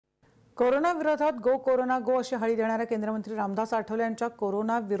Corona विरोधात गो corona गो अशी हळी देणाऱ्या केंद्रमंत्री रामदास आठवले यांच्या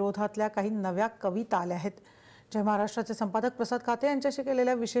कोरोना विरोधातल्या काही नव्या कविता आल्या आहेत। जय महाराष्ट्राचे संपादक प्रसाद खाते यांच्याशी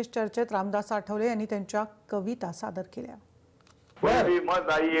केलेल्या विशेष चर्चेत रामदास आठवले यांनी त्यांच्या कविता सादर केल्या। कोई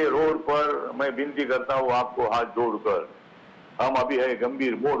मत आइए रोड पर, मैं विनती करता हूँ आपको हाथ जोड़कर, हम अभी है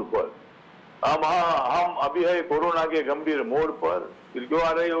गंभीर मोड़ पर, हम अभी है कोरोना के गंभीर मोड़ पर, फिर क्यों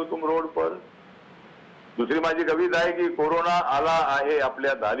आ रहे हो तुम रोड पर। दुसरी माझी कविता आहे की कोरोना आला आहे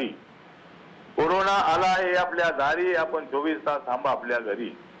आपल्या दारी, कोरोना आला आहे आपल्या दारी, आपण 24 तास थांबा आपल्या घरी,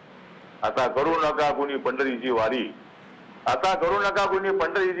 आता करू नका कुणी पंढरीची वारी, आता करू नका कुणी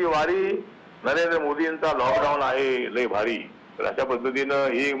पंढरीची वारी, नरेंद्र मोदींचा लॉकडाऊन आहे लय भारी। तर अशा पद्धतीनं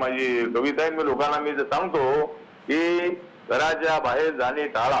ही माझी कविता आहे। मी लोकांना मी सांगतो की घराच्या बाहेर जाणे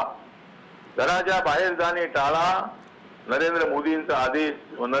टाळा, घराच्या बाहेर जाणे टाळा, नरेंद्र मोदींचा आदेश,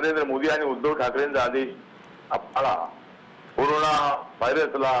 नरेंद्र मोदी आणि उद्धव ठाकरेंचा आदेश पाळा। कोरोना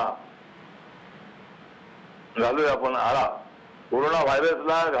व्हायरसला घालूया आपण आळा, कोरोना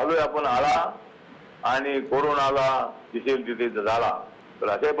व्हायरसला घालूया आपण आळा आणि कोरोनाला दिसेल तिथे जाळा। तर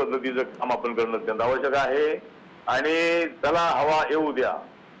अशा पद्धतीचं काम आपण करणं अत्यंत आवश्यक आहे। आणि त्याला हवा येऊ द्या,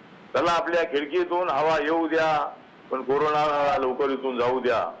 त्याला आपल्या खिडकीतून हवा येऊ द्या, पण कोरोनाला लवकर इथून जाऊ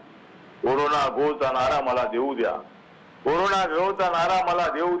द्या। कोरोना गोचा नारा मला देऊ द्या, कोरोना गोचा नारा मला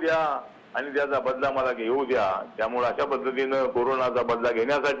देऊ द्या आणि त्याचा बदला मला घेऊ द्या। त्यामुळे अशा पद्धतीनं कोरोनाचा बदला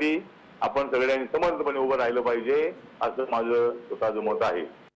घेण्यासाठी आपण सगळ्यांनी समर्थपणे उभं राहिलं पाहिजे, असं माझं स्वतःचं मत आहे।